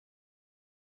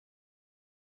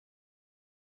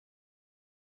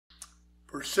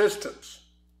Persistence,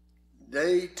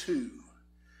 Day 2,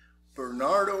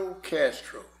 Bernardo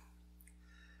Castro.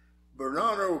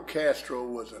 Bernardo Castro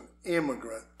was an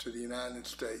immigrant to the United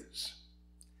States.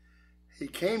 He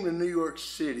came to New York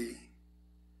City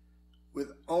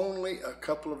with only a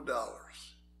couple of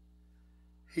dollars.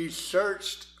 He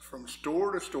searched from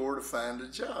store to store to find a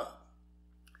job.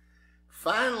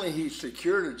 Finally, he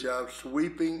secured a job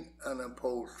sweeping an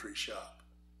upholstery shop.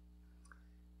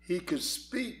 He could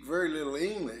speak very little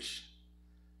English,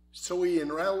 so he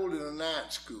enrolled in a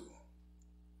night school.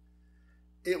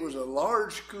 It was a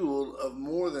large school of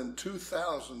more than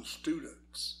 2,000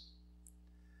 students.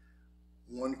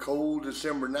 One cold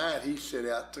December night, he set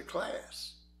out to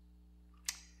class.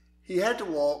 He had to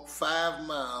walk 5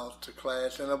 miles to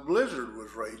class, and a blizzard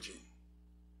was raging.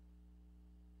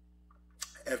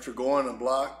 After going a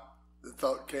block, the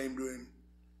thought came to him,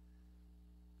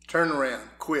 turn around,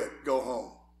 quit, go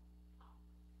home.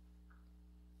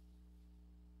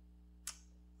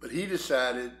 But he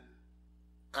decided,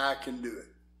 I can do it.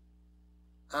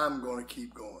 I'm going to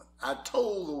keep going. I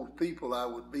told those people I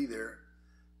would be there.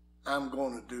 I'm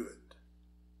going to do it.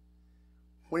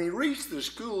 When he reached the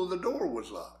school, the door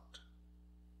was locked.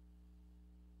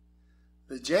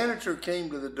 The janitor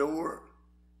came to the door,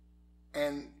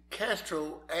 and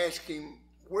Castro asked him,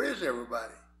 where is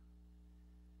everybody?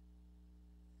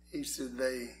 He said,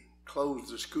 they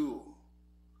closed the school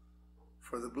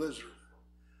for the blizzard.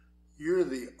 You're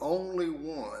the only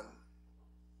one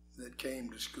that came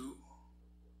to school.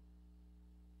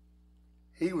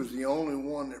 He was the only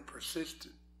one that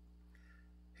persisted.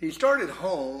 He started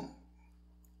home,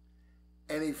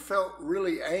 and he felt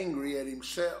really angry at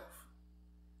himself.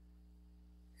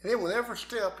 And then with every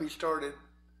step, he started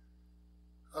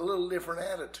a little different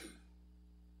attitude.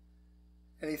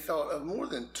 And he thought, of more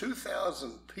than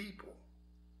 2,000 people,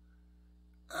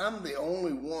 I'm the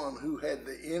only one who had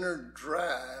the inner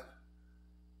drive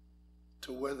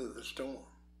to weather the storm.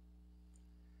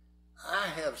 I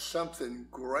have something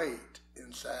great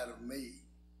inside of me.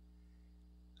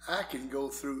 I can go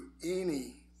through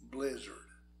any blizzard.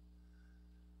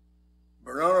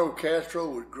 Bernardo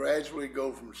Castro would gradually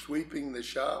go from sweeping the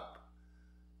shop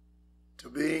to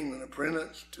being an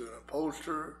apprentice to an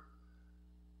upholsterer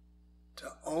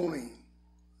to owning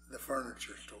the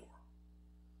furniture store.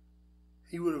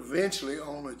 He would eventually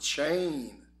own a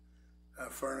chain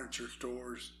of furniture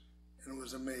stores and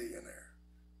was a millionaire.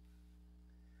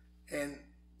 And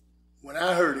when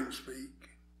I heard him speak,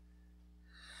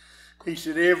 he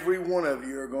said, every one of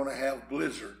you are going to have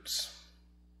blizzards.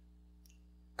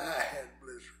 I had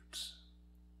blizzards.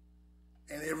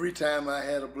 And every time I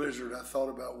had a blizzard, I thought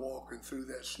about walking through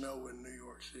that snow in New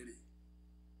York City.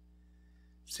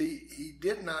 See, he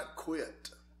did not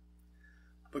quit.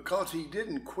 Because he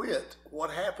didn't quit, what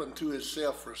happened to his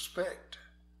self-respect?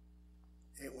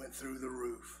 It went through the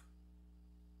roof.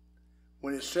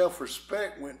 When his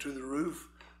self-respect went to the roof,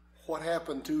 what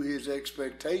happened to his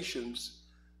expectations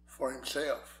for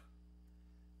himself?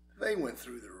 They went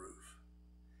through the roof.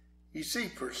 You see,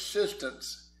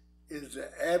 persistence is the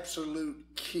absolute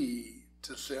key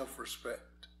to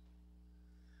self-respect.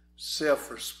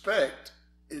 Self-respect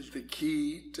is the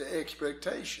key to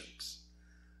expectations.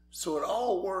 So it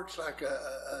all works like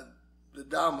the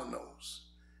dominoes.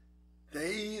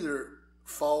 They either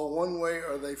fall one way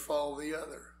or they fall the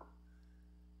other.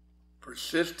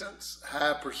 Persistence,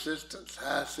 high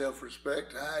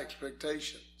self-respect, high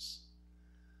expectations.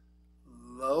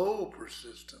 Low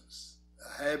persistence,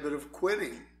 a habit of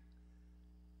quitting.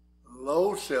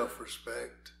 Low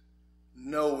self-respect,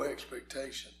 no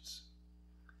expectations.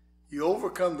 You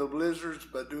overcome the blizzards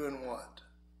by doing what?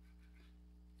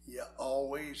 You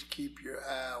always keep your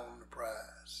eye on the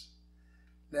prize.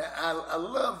 Now, I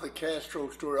love the Castro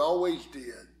story, always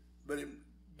did, but it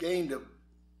gained a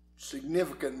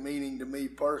significant meaning to me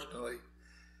personally.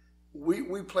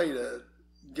 We played a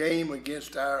game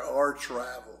against our arch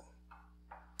rival,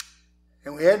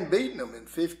 and we hadn't beaten them in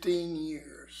 15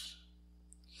 years.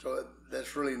 So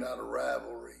that's really not a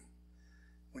rivalry.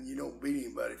 When you don't beat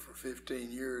anybody for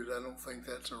 15 years, I don't think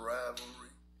that's a rivalry.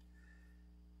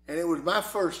 And it was my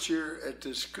first year at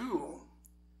this school,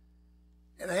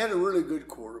 and I had a really good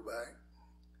quarterback.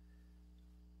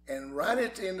 And right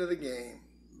at the end of the game,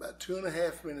 about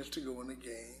 2.5 minutes to go in the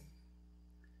game,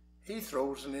 he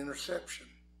throws an interception.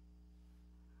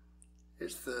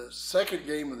 It's the second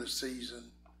game of the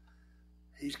season.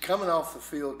 He's coming off the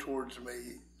field towards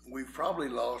me. We've probably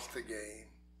lost the game.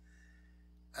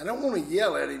 I don't want to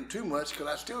yell at him too much because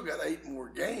I still got 8 more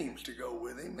games to go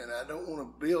with him, and I don't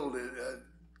want to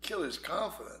kill his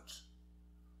confidence.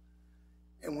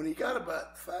 And when he got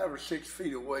about 5 or 6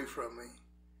 feet away from me,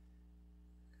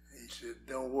 said,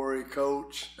 "Don't worry,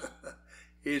 Coach.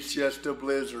 It's just a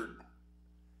blizzard."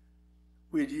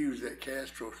 We'd used that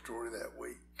Castro story that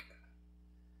week.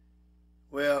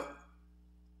 Well,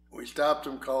 we stopped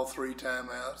them, called 3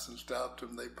 timeouts and stopped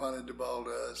them. They punted the ball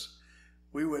to us.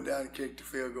 We went down and kicked the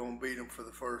field goal and beat them for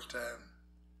the first time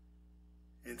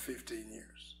in 15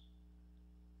 years.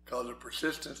 Because of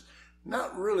persistence.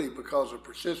 Not really because of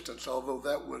persistence, although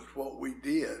that was what we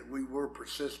did. We were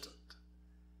persistent.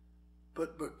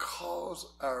 But because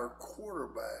our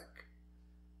quarterback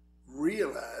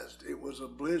realized it was a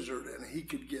blizzard and he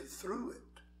could get through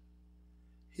it.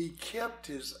 He kept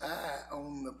his eye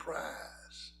on the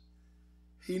prize.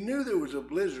 He knew there was a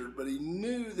blizzard, but he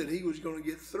knew that he was going to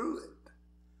get through it.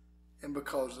 And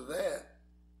because of that,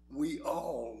 we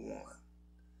all won.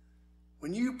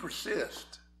 When you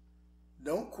persist,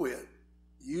 don't quit,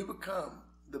 you become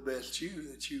the best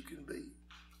you that you can be.